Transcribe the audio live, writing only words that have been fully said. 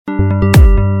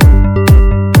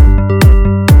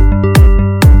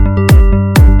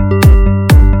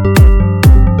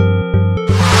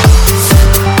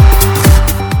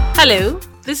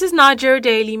This is Nigeria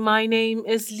Daily. My name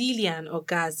is Lilian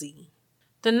Ogazi.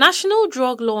 The National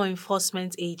Drug Law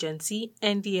Enforcement Agency,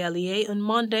 NDLEA, on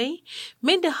Monday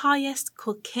made the highest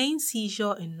cocaine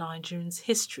seizure in Nigerians'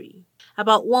 history.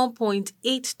 About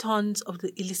 1.8 tons of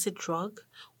the illicit drug,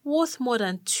 worth more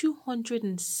than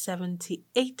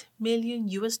 $278 million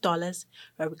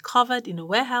were recovered in a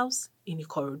warehouse in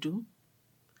Ikorodu.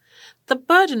 The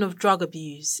burden of drug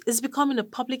abuse is becoming a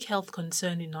public health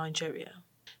concern in Nigeria.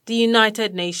 The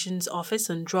United Nations Office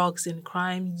on Drugs and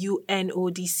Crime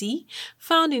 (UNODC)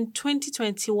 found in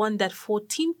 2021 that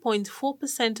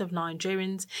 14.4% of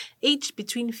Nigerians aged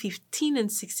between 15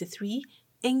 and 63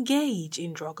 engage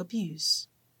in drug abuse.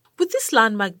 With this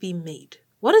landmark being made,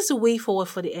 what is the way forward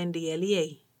for the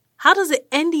NDLEA? How does the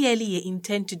NDLEA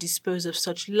intend to dispose of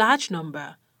such large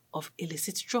number of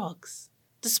illicit drugs?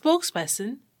 The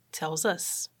spokesperson tells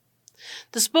us.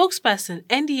 The spokesperson,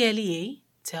 NDLEA,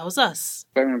 tells us.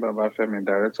 Femi Babafemi,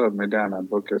 Director of Media and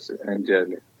Advocacy,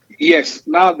 NDLEA. Yes,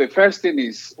 now the first thing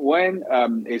is when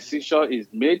a seizure is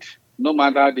made, no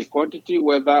matter the quantity,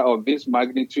 whether of this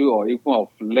magnitude or even of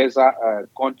lesser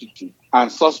quantity,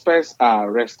 and suspects are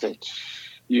arrested,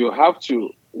 you have to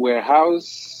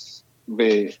warehouse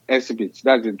the exhibits,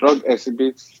 that's the drug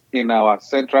exhibits, in our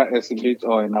central exhibit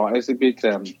or in our exhibit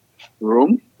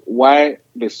room, while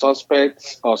the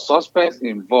suspects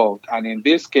involved, and in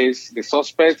this case, the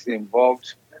suspects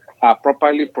involved are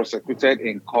properly prosecuted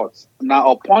in court.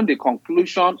 Now, upon the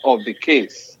conclusion of the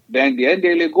case, then the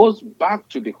NDLEA goes back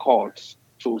to the court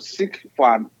to seek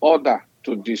for an order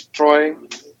to destroy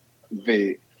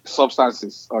the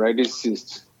substances already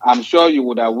seized. I'm sure you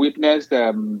would have witnessed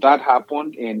that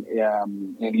happened in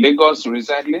Lagos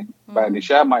recently by the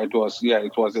chairman.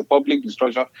 It was a public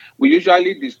destruction. We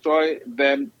usually destroy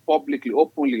them publicly,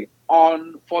 openly,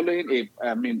 on following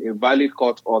a valid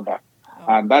court order,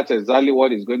 and that's exactly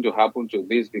what is going to happen to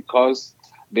this because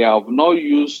they are of no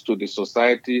use to the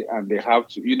society, and they have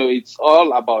to. It's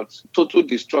all about total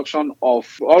destruction of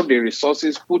all the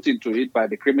resources put into it by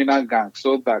the criminal gang,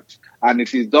 and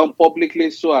it is done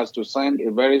publicly so as to send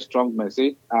a very strong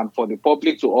message, and for the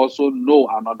public to also know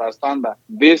and understand that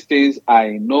these things are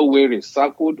in no way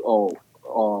recycled or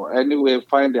anyway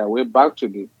find their way back to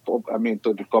the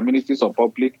communities or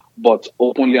public, but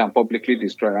openly and publicly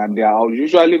destroyed, and they are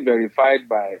usually verified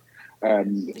by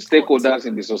stakeholders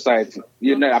in the society.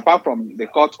 Apart from the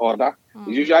court order,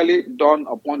 it's usually done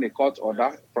upon a court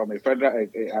order from a federal,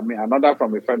 another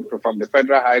from the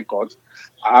federal high court.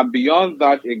 And beyond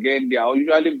that, again, they are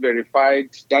usually verified.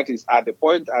 That is at the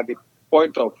point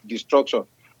of destruction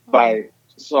by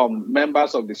some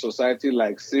members of the society,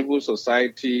 like civil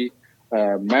society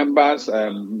members,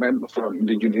 from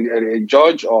a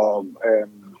judge or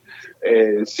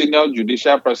a senior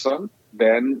judicial person.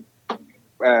 Then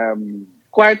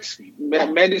quite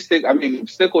many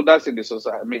stakeholders in the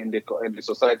society. In the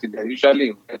society, they're usually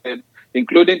invited,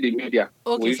 including the media.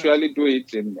 Okay, we usually do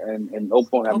it in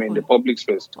open. In the public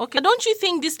space. Okay, don't you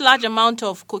think this large amount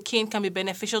of cocaine can be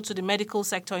beneficial to the medical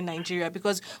sector in Nigeria?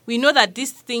 Because we know that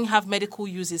this thing have medical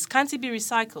uses. Can't it be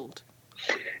recycled?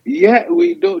 Yeah,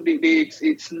 we do.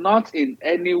 It's not in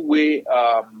any way.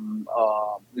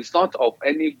 It's not of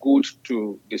any good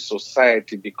to the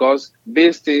society because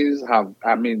these things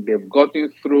they've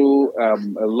gotten through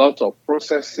a lot of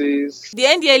processes. The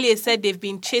NDLEA said they've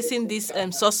been chasing this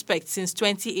suspect since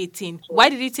 2018. Why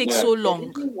did it take so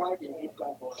long?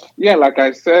 Yeah, like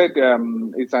I said,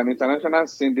 it's an international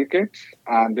syndicate,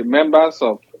 and the members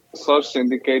of such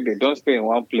syndicate, they don't stay in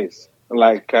one place.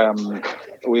 Like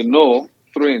we know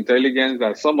through intelligence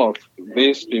that some of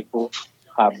these people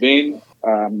have been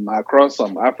across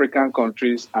some African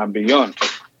countries and beyond.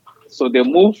 So they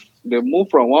move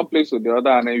from one place to the other,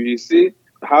 and if you see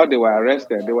how they were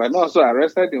arrested, they were not also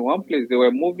arrested in one place. They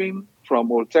were moving from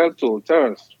hotel to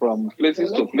hotels, from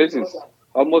places to places,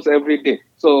 almost every day.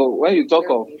 So when you talk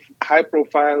of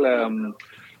high-profile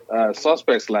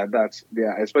suspects like that, they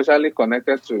are especially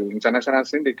connected to international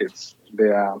syndicates. They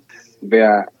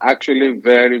are actually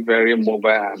very, very mobile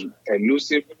and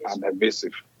elusive and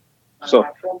evasive. So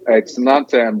it's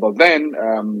not. But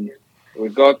then we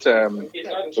got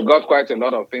quite a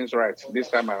lot of things right this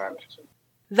time around.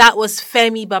 That was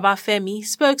Femi Babafemi,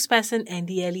 spokesperson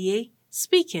NDLEA,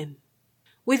 speaking.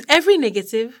 With every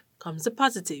negative comes a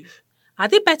positive. Are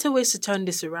there better ways to turn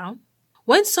this around?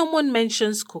 When someone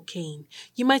mentions cocaine,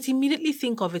 you might immediately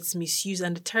think of its misuse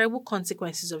and the terrible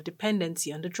consequences of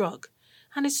dependency on the drug.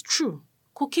 And it's true,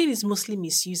 cocaine is mostly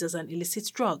misused as an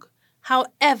illicit drug.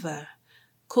 However,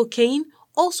 cocaine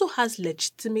also has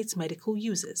legitimate medical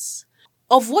uses.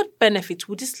 Of what benefit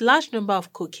would this large number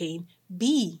of cocaine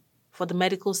be for the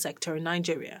medical sector in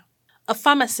Nigeria? A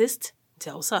pharmacist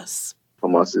tells us.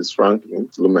 Pharmacist Franklin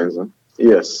Lumenza.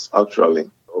 Yes,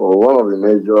 actually. One of the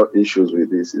major issues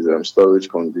with this is storage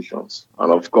conditions.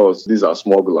 And of course, these are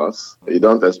smugglers. You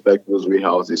don't expect those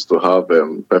warehouses to have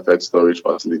perfect storage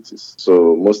facilities.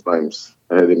 So most times,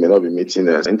 they may not be meeting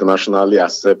an internationally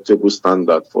acceptable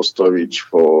standard for storage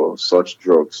for such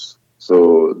drugs.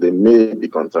 So they may be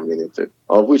contaminated,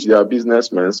 of which they are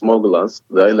businessmen, smugglers,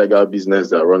 the illegal business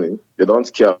they are running. They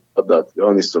don't care about that. They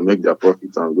all need to make their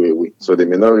profit and go away. So they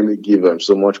may not really give them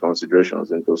so much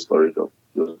considerations into storage of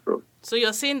those drugs. So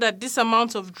you're saying that this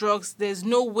amount of drugs, there's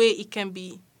no way it can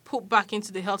be put back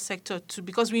into the health sector too,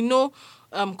 because we know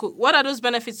what are those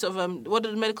benefits of what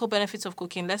are the medical benefits of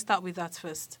cocaine? Let's start with that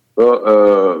first.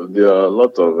 Well, there are a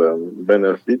lot of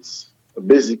benefits.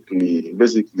 Basically,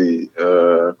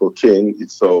 cocaine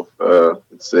itself,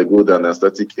 it's a good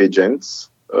anesthetic agent,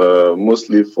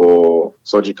 mostly for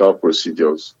surgical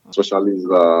procedures, especially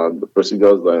the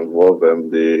procedures that involve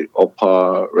the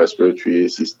upper respiratory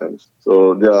systems.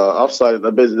 So they are outside.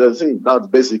 I think that's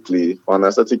basically for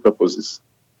anesthetic purposes.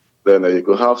 Then you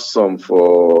could have some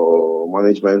for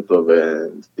management of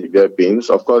severe pains.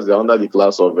 Of course, they're under the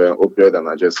class of opioid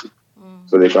analgesic.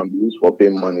 So they can be used for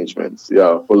pain management.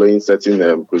 Following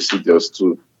certain procedures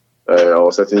too,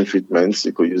 or certain treatments.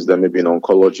 You could use them maybe in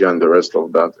oncology and the rest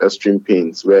of that. Extreme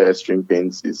pains, where extreme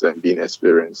pains is being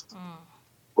experienced.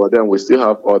 But then we still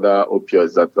have other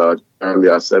opioids that are generally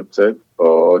accepted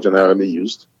or generally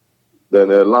used. Then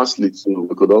lastly, too,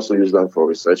 we could also use them for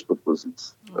research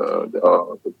purposes. There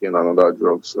are cocaine and other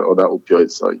drugs, other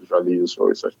opioids are usually used for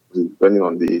research purposes, depending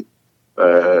on the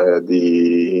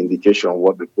indication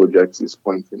what the project is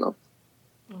pointing at.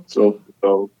 Okay. So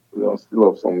we are still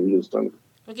of some use.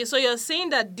 Okay, so you're saying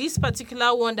that this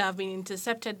particular one that have been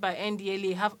intercepted by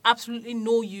NDLEA have absolutely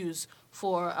no use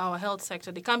for our health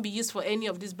sector. They can't be used for any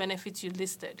of these benefits you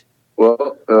listed.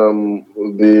 Well,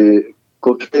 the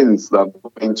cocaines that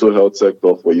go into health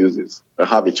sector for uses, they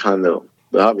have a channel.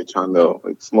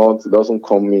 It doesn't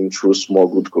come in through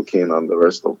smuggled cocaine and the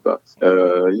rest of that.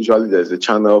 Usually there's a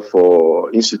channel for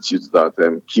institutes that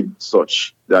keep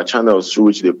such. There are channels through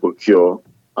which they procure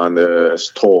and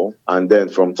store, and then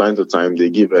from time to time they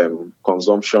give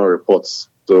consumption reports.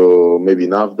 So maybe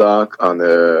NAFDAC and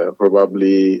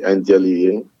probably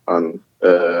NDLEA and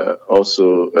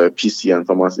also PC and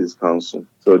Pharmacists Council.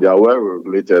 So they are well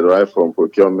regulated right from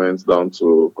procurement down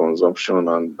to consumption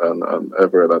and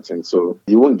every other thing. So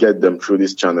you won't get them through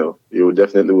this channel. You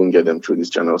definitely won't get them through this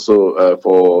channel. So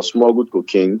for smuggled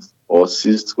cocaine or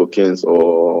seized cocaine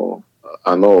or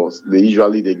and all, they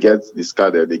get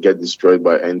discarded, they get destroyed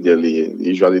by NDLEA. They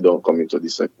usually don't come into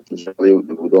this sector. Usually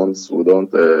we don't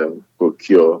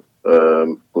procure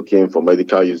cocaine for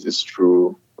medical uses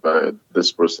through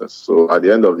this process. So at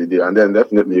the end of the day, and then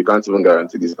definitely you can't even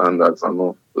guarantee the standards and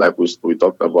all, like we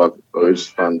talked about storage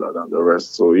standard and the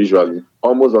rest. So usually,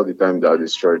 almost all the time they are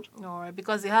destroyed. All right,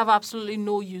 because they have absolutely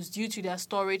no use due to their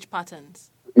storage patterns.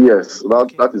 Yes,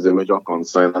 that is a major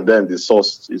concern. And then the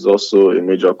source is also a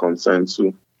major concern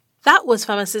too. That was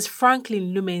pharmacist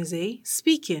Franklin Lumenza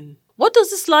speaking. What does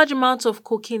this large amount of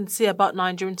cocaine say about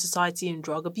Nigerian society and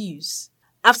drug abuse?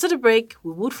 After the break,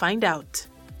 we would find out.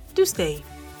 Do stay.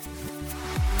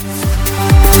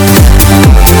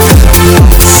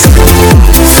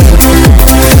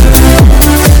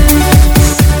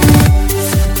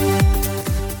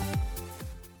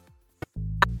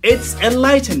 It's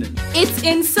enlightening. It's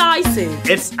incisive.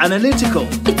 It's analytical.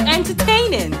 It's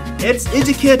entertaining. It's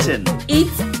educating.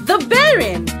 It's The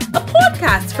Bearing, a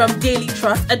podcast from Daily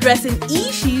Trust addressing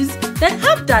issues that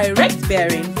have direct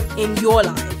bearing in your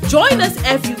life. Join us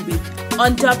every week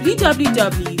on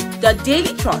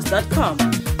www.dailytrust.com.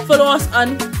 Follow us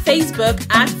on Facebook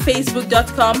at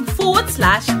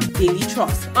facebook.com/Daily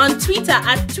Trust, on Twitter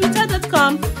at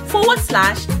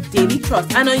twitter.com/Daily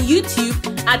Trust, and on YouTube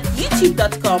at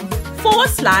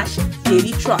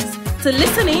youtube.com/Daily Trust. To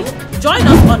listen in, join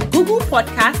us on Google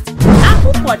Podcast,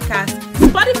 Apple Podcast,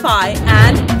 Spotify,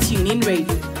 and TuneIn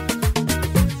Radio.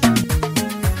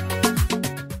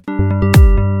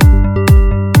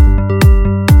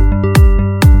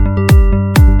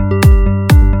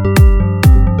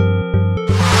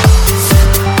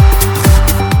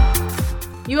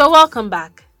 You are welcome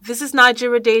back. This is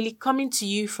Nigeria Daily coming to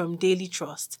you from Daily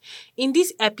Trust. In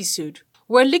this episode,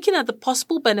 we're looking at the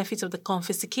possible benefits of the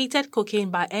confiscated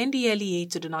cocaine by NDLEA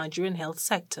to the Nigerian health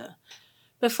sector.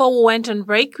 Before we went on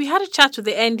break, we had a chat with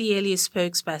the NDLEA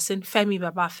spokesperson, Femi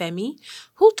Babafemi,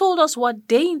 who told us what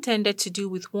they intended to do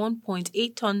with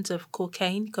 1.8 tons of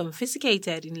cocaine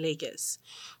confiscated in Lagos.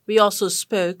 We also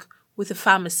spoke with a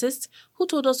pharmacist who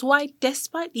told us why,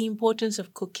 despite the importance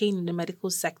of cocaine in the medical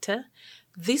sector,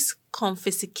 these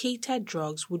confiscated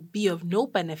drugs would be of no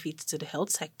benefit to the health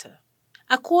sector.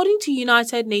 According to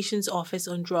United Nations Office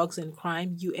on Drugs and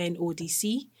Crime,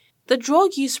 UNODC, the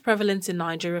drug use prevalence in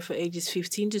Nigeria for ages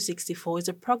 15 to 64 is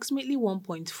approximately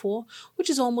 1.4, which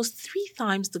is almost 3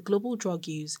 times the global drug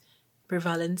use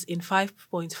prevalence in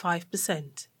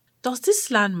 5.5%. Does this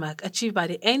landmark achieved by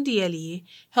the NDLEA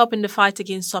help in the fight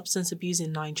against substance abuse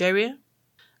in Nigeria?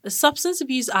 A substance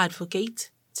abuse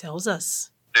advocate tells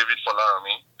us. David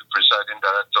Folarami, the presiding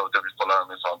director of David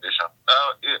Folarami Foundation.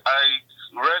 I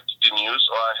read the news,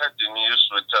 or I heard the news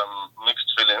with mixed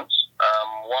feelings.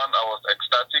 One, I was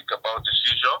ecstatic about the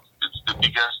seizure. It's the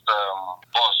biggest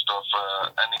bust of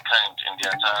any kind in the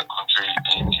entire country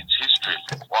in its history.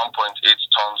 1.8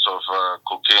 tons of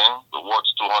cocaine, worth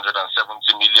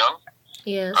 270 million.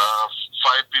 Yes.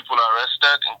 5 people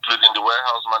arrested, including the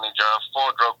warehouse manager,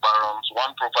 4 drug barons,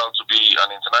 1 profiled to be an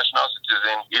international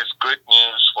citizen. Is great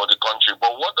news for the country.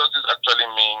 But what does this actually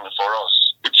mean for us?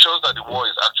 It shows that the war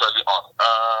is actually on.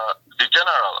 The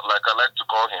general, like I like to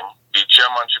call him, the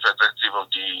chairman, chief executive of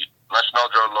the National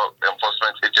Drug Law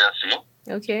Enforcement Agency,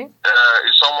 Okay.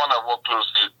 is someone I work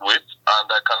closely with, and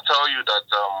I can tell you that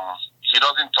he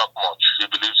doesn't talk much. He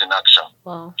believes in action.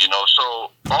 Wow.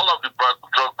 So all of the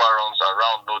drug barons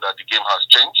around know that the game has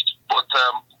changed, but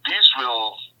this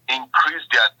will increase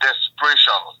their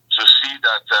desperation to see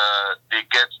that they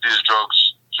get these drugs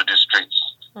to the streets.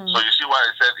 So you see why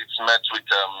I said it's met with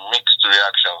mixed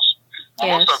reactions.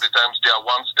 Yes. Most of the times they are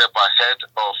one step ahead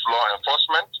of law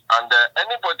enforcement, and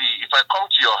anybody, if I come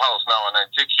to your house now and I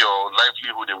take your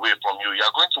livelihood away from you,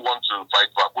 you're going to want to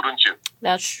fight back, wouldn't you?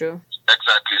 That's true.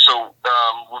 Exactly. So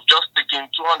we've just taken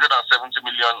 $270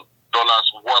 million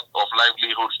worth of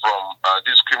livelihood from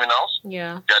these criminals.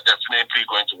 Yeah. They're definitely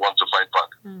going to want to fight back.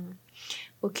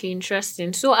 Okay,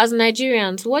 interesting. So as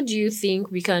Nigerians, what do you think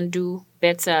we can do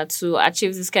better to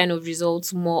achieve this kind of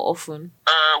results more often?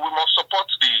 We must support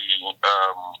the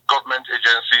government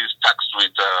agencies taxed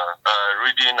with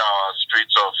ridding our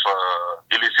streets of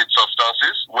illicit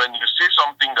substances. When you see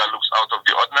something that looks out of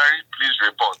the ordinary, please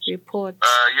report.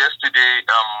 Yesterday,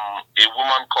 a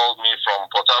woman called me from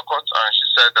Port Harcourt, and she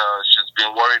said she's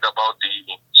been worried about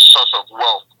the source of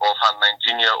wealth of her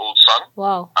 19-year-old son.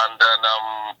 Wow. And then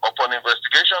upon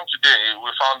investigation today, we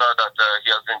found out that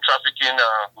he has been trafficking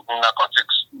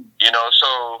narcotics.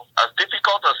 So as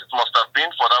difficult as it must have been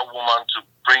for that woman to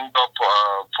bring up,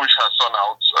 push her son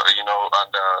out,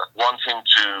 and want him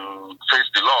to face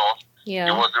the law,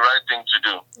 it was the right thing to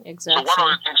do. Exactly. So one of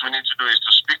the things we need to do is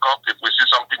to speak up if we see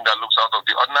something that looks out of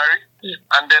the ordinary.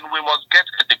 And then we must get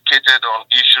educated on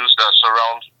issues that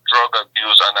surround drug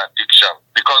abuse and addiction.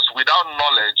 Because without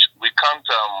knowledge, we can't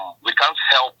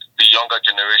help the younger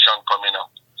generation coming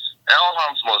up. All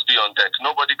hands must be on deck.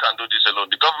 Nobody can do this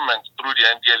alone. The government, through the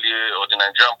NDLEA or the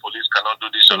Nigerian police, cannot do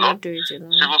this alone.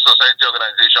 Civil society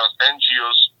organizations,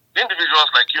 NGOs, individuals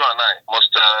like you and I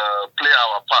must play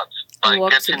our part by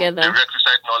getting the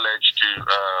requisite knowledge to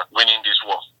winning this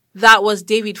war. That was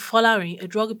David Folarami, a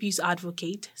drug abuse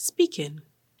advocate, speaking.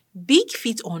 Big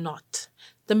feat or not,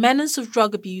 the menace of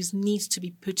drug abuse needs to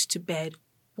be put to bed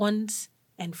once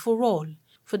and for all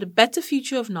for the better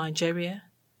future of Nigeria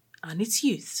and its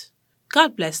youth.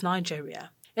 God bless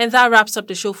Nigeria. And that wraps up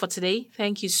the show for today.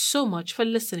 Thank you so much for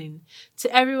listening.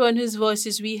 To everyone whose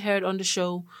voices we heard on the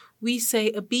show, we say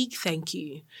a big thank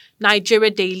you. Nigeria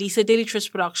Daily is a Daily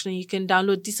Trust production. You can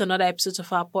download this and other episodes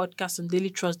of our podcast on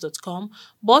dailytrust.com,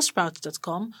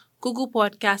 buzzsprout.com, Google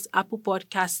Podcasts, Apple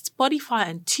Podcasts, Spotify,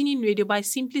 and TuneIn Radio by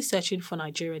simply searching for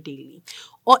Nigeria Daily.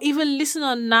 Or even listen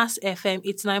on NAS FM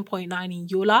 89.9 in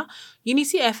Yola,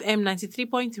 Unity FM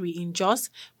 93.3 in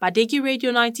Jos, Badegi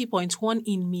Radio 90.1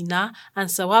 in Mina, and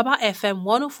Sawaba FM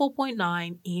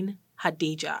 104.9 in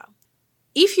Hadeja.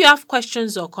 If you have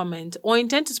questions or comments or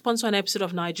intend to sponsor an episode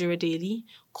of Nigeria Daily,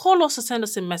 call us or send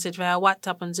us a message via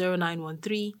WhatsApp on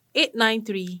 0913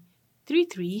 893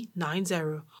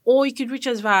 3390. Or you could reach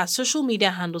us via social media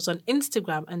handles on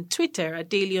Instagram and Twitter at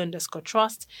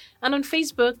daily_trust and on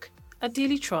Facebook at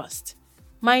Daily Trust.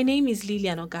 My name is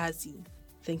Lilian Ogazi.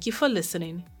 Thank you for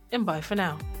listening and bye for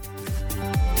now.